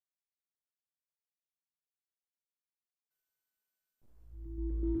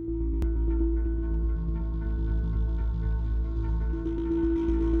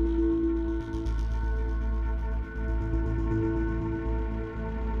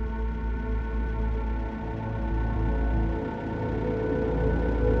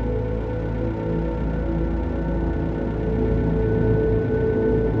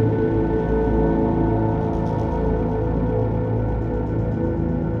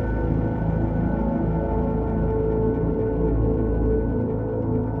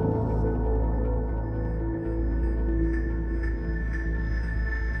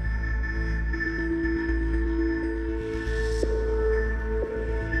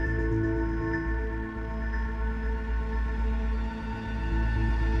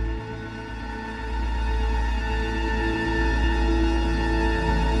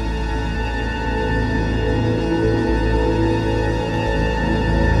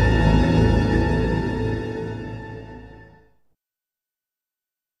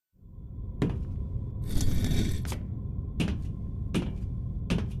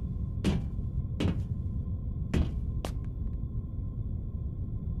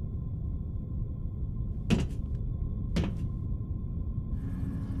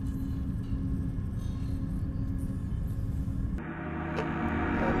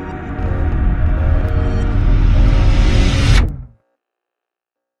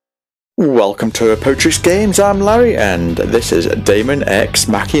Welcome to Apotrix Games, I'm Larry and this is Daemon X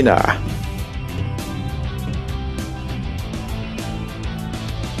Machina.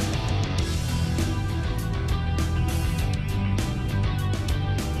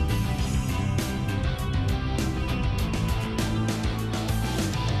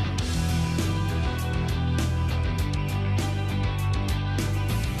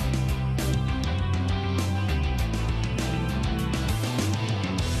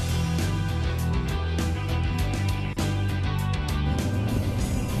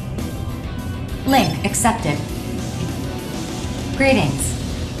 Link accepted. Greetings.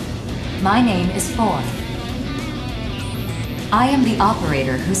 My name is Four. I am the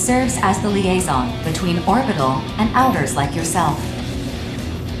operator who serves as the liaison between orbital and outers like yourself.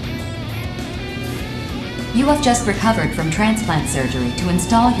 You have just recovered from transplant surgery to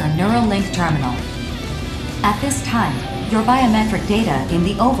install your neural link terminal. At this time, your biometric data in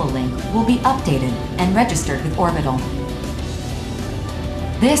the oval link will be updated and registered with orbital.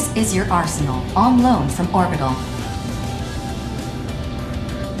 This is your arsenal, on loan from Orbital.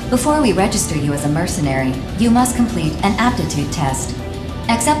 Before we register you as a mercenary, you must complete an aptitude test.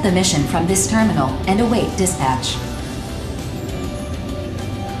 Accept the mission from this terminal and await dispatch.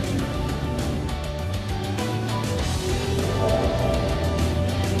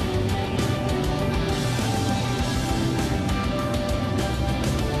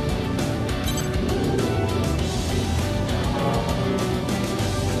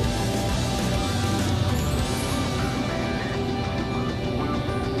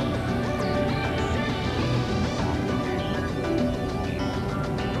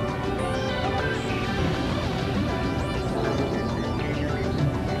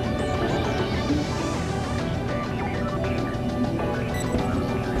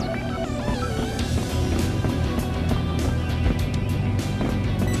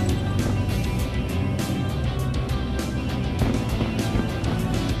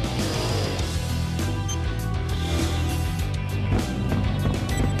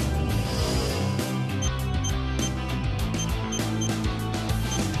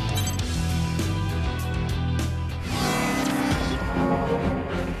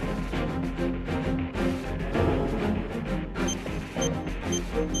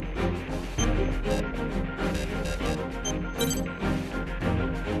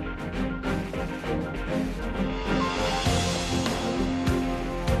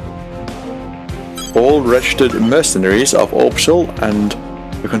 All registered mercenaries of Orbital and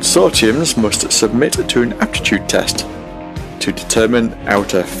the consortiums must submit to an aptitude test to determine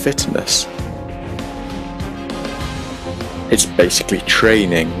outer fitness. It's basically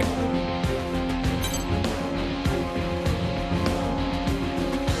training.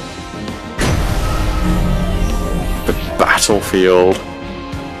 The battlefield.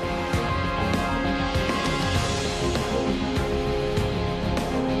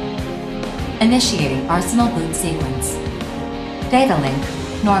 Initiating Arsenal boot sequence. Data link,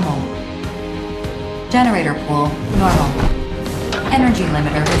 normal. Generator pool, normal. Energy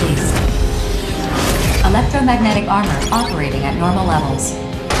limiter released. Electromagnetic armor operating at normal levels.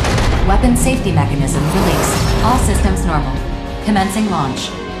 Weapon safety mechanism released. All systems normal. Commencing launch.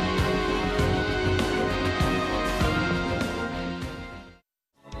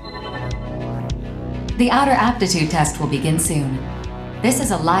 The outer aptitude test will begin soon. This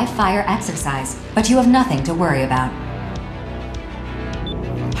is a live fire exercise, but you have nothing to worry about.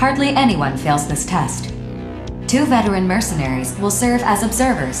 Hardly anyone fails this test. 2 veteran mercenaries will serve as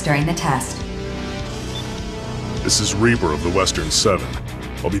observers during the test. This is Reaper of the Western 7.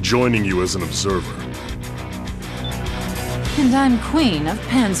 I'll be joining you as an observer. And I'm Queen of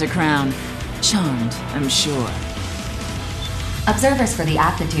Panzercrown. Charmed, I'm sure. Observers for the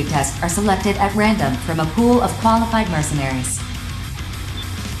aptitude test are selected at random from a pool of qualified mercenaries.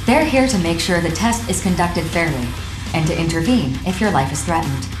 They're here to make sure the test is conducted fairly, and to intervene if your life is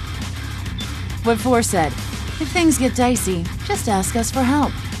threatened. What Four said, if things get dicey, just ask us for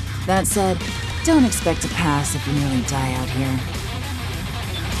help. That said, don't expect to pass if you nearly die out here.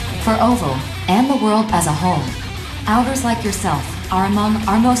 For Oval, and the world as a whole, outers like yourself are among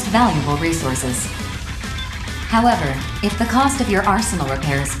our most valuable resources. However, if the cost of your arsenal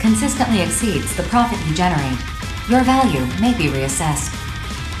repairs consistently exceeds the profit you generate, your value may be reassessed.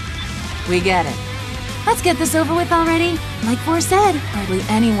 We get it. Let's get this over with already. Like Four said, hardly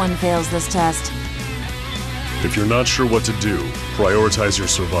anyone fails this test. If you're not sure what to do, prioritize your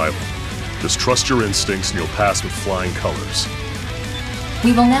survival. Just trust your instincts and you'll pass with flying colors.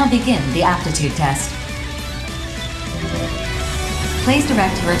 We will now begin the aptitude test. Please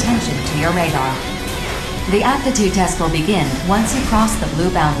direct your attention to your radar. The aptitude test will begin once you cross the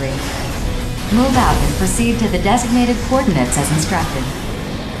blue boundary. Move out and proceed to the designated coordinates as instructed.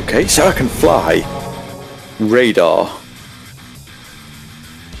 Okay, so I can fly. Radar.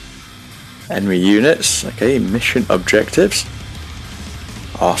 Enemy units. Okay, mission objectives.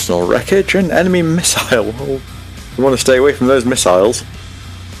 Arsenal wreckage and enemy missile. Well, we want to stay away from those missiles.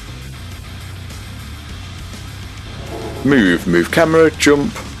 Move camera,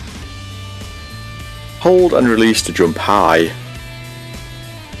 jump. Hold and release to jump high.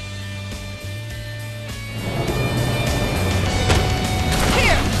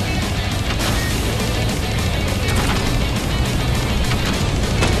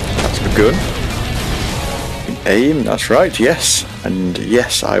 Gun. Aim, that's right, yes. And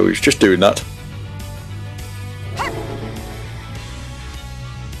yes, I was just doing that.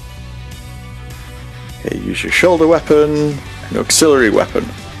 Okay, use your shoulder weapon, an auxiliary weapon.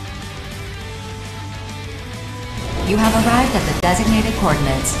 You have arrived at the designated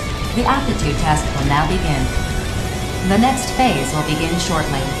coordinates. The aptitude test will now begin. The next phase will begin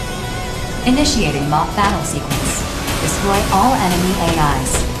shortly. Initiating mock battle sequence. Destroy all enemy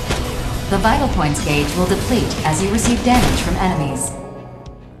AIs. The vital points gauge will deplete as you receive damage from enemies.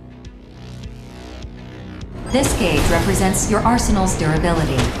 This gauge represents your arsenal's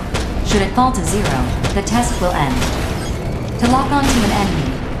durability. Should it fall to 0, the test will end. To lock onto an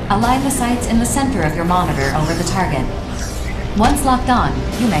enemy, align the sights in the center of your monitor over the target. Once locked on,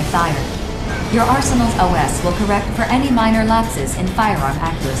 you may fire. Your arsenal's OS will correct for any minor lapses in firearm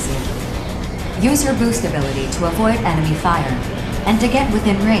accuracy. Use your boost ability to avoid enemy fire, and to get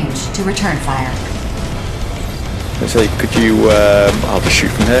within range to return fire. Let's say, could you, I'll just shoot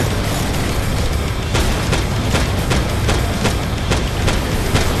from here.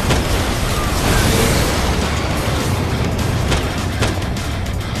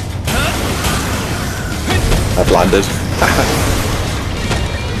 I've landed.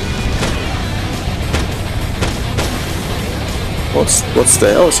 What's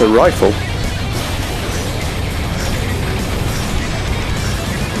there? Oh, it's a rifle.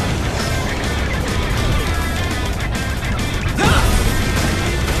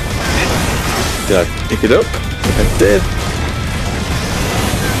 Did I pick it up? I think I did.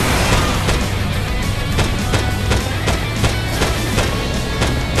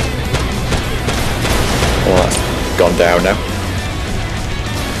 Oh, that's gone down now.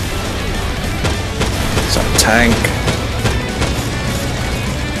 It's a tank.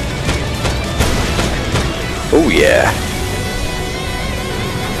 Oh yeah.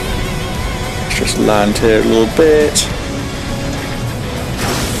 Let's just land here a little bit.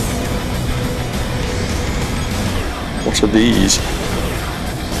 What are these?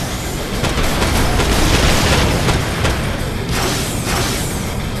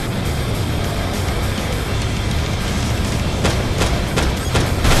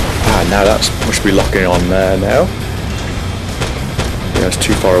 Ah, now that must be locking on there now. Yeah, it's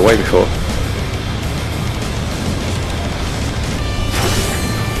too far away before.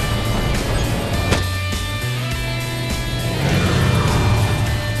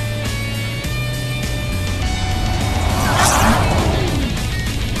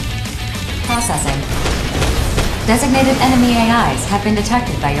 Processing. Designated enemy AIs have been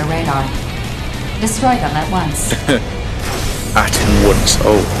detected by your radar. Destroy them at once. At once.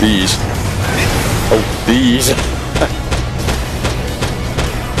 Oh, these. Oh, these.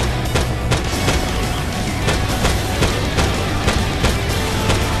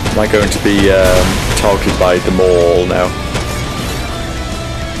 Am I going to be targeted by them all now?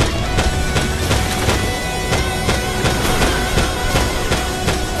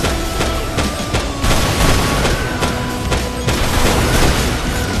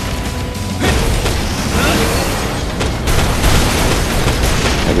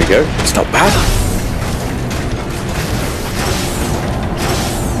 There we go. It's not bad.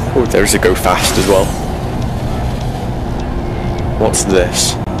 Oh, there's a go fast as well. What's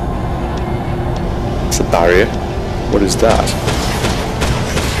this? It's a barrier. What is that?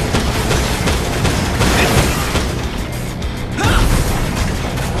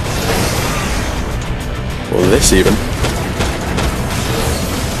 Well, this even.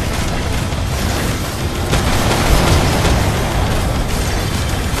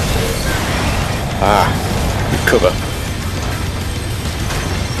 Ah, recover.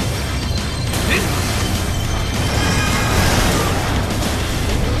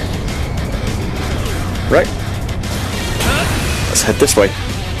 Right. Let's head this way.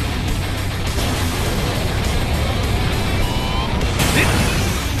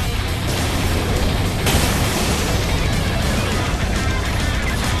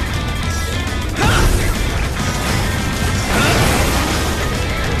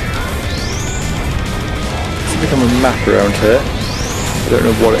 think I'm a map around here. I don't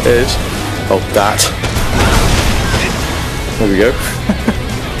know what it is. Oh, that. There we go.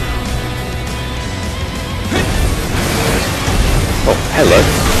 Oh, hello.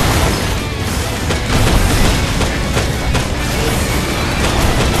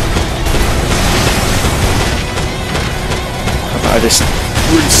 I just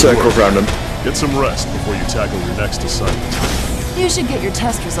really circle around them. Get some rest before you tackle your next assignment. You should get your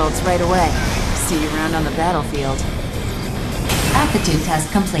test results right away. See you around on the battlefield. Aptitude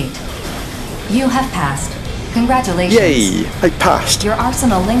test complete. You have passed. Congratulations. Yay! I passed. Your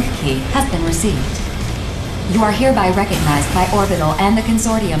Arsenal link key has been received. You are hereby recognized by Orbital and the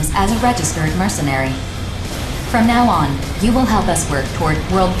Consortiums as a registered mercenary. From now on, you will help us work toward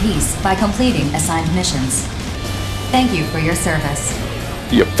world peace by completing assigned missions. Thank you for your service.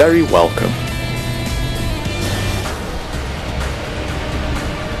 You're very welcome.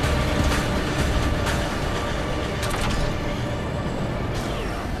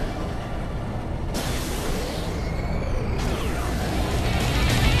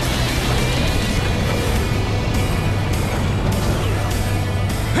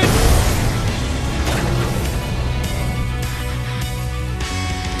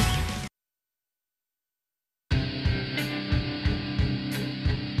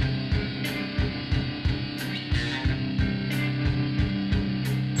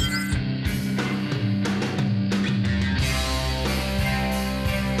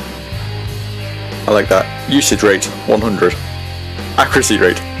 I like that. Usage rate 100. Accuracy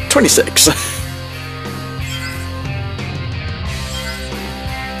rate 26.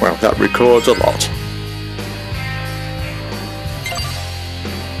 Wow, that records a lot.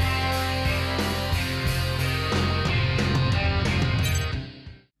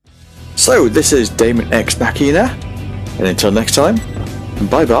 So this is Daemon X Machina, and until next time,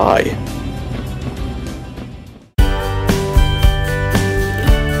 bye bye.